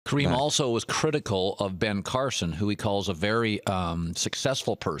Kareem also was critical of Ben Carson, who he calls a very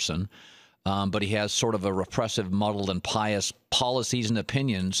successful person, but he has sort of a repressive, muddled, and pious policies and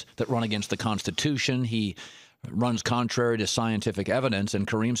opinions that run against the Constitution. He runs contrary to scientific evidence, and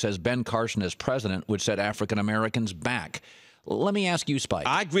Kareem says Ben Carson as president would set African Americans back. Let me ask you, Spike.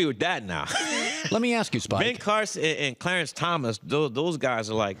 I agree with that now. Let me ask you, Spike. Ben Carson and Clarence Thomas, those guys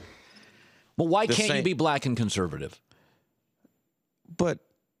are like. Well, why can't you be black and conservative? But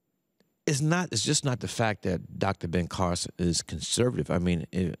it's just not the fact that Dr. Ben Carson is conservative. I mean,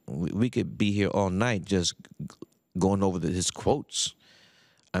 we could be here all night just going over his quotes.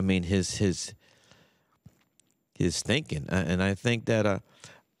 I mean, his thinking, and I think that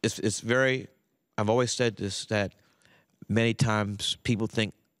it's very. I've always said this, that many times people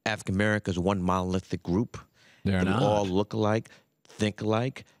think African America is one monolithic group. They're not. We all look alike, think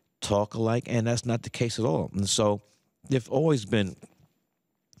alike, talk alike, and that's not the case at all. And so they've always been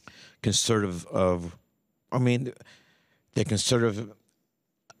conservative they're conservative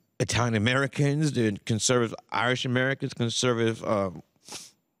Italian Americans, they're conservative Irish Americans, conservative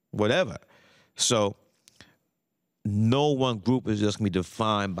whatever. So no one group is just going to be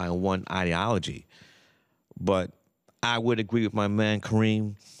defined by one ideology. But I would agree with my man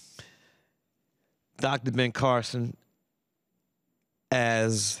Kareem. Dr. Ben Carson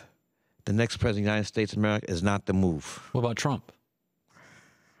as the next president of the United States of America is not the move. What about Trump?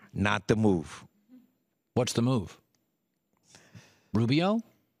 Not the move. What's the move? Rubio?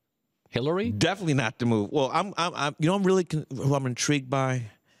 Hillary? Definitely not the move. Well, who I'm intrigued by?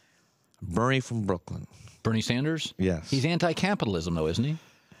 Bernie from Brooklyn. Bernie Sanders? Yes. He's anti-capitalism, though, isn't he?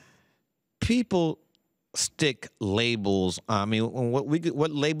 People stick labels. I mean,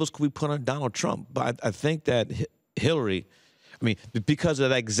 what labels could we put on Donald Trump? But I think that Hillary, because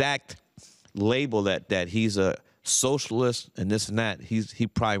of that exact label that he's a socialist and this and that, he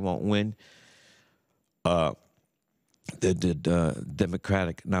probably won't win the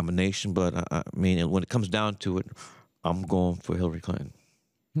Democratic nomination. But when it comes down to it, I'm going for Hillary Clinton.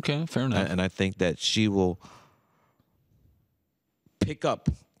 Okay, fair enough. And I think that she will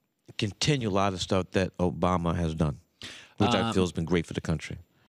continue a lot of stuff that Obama has done, which I feel has been great for the country.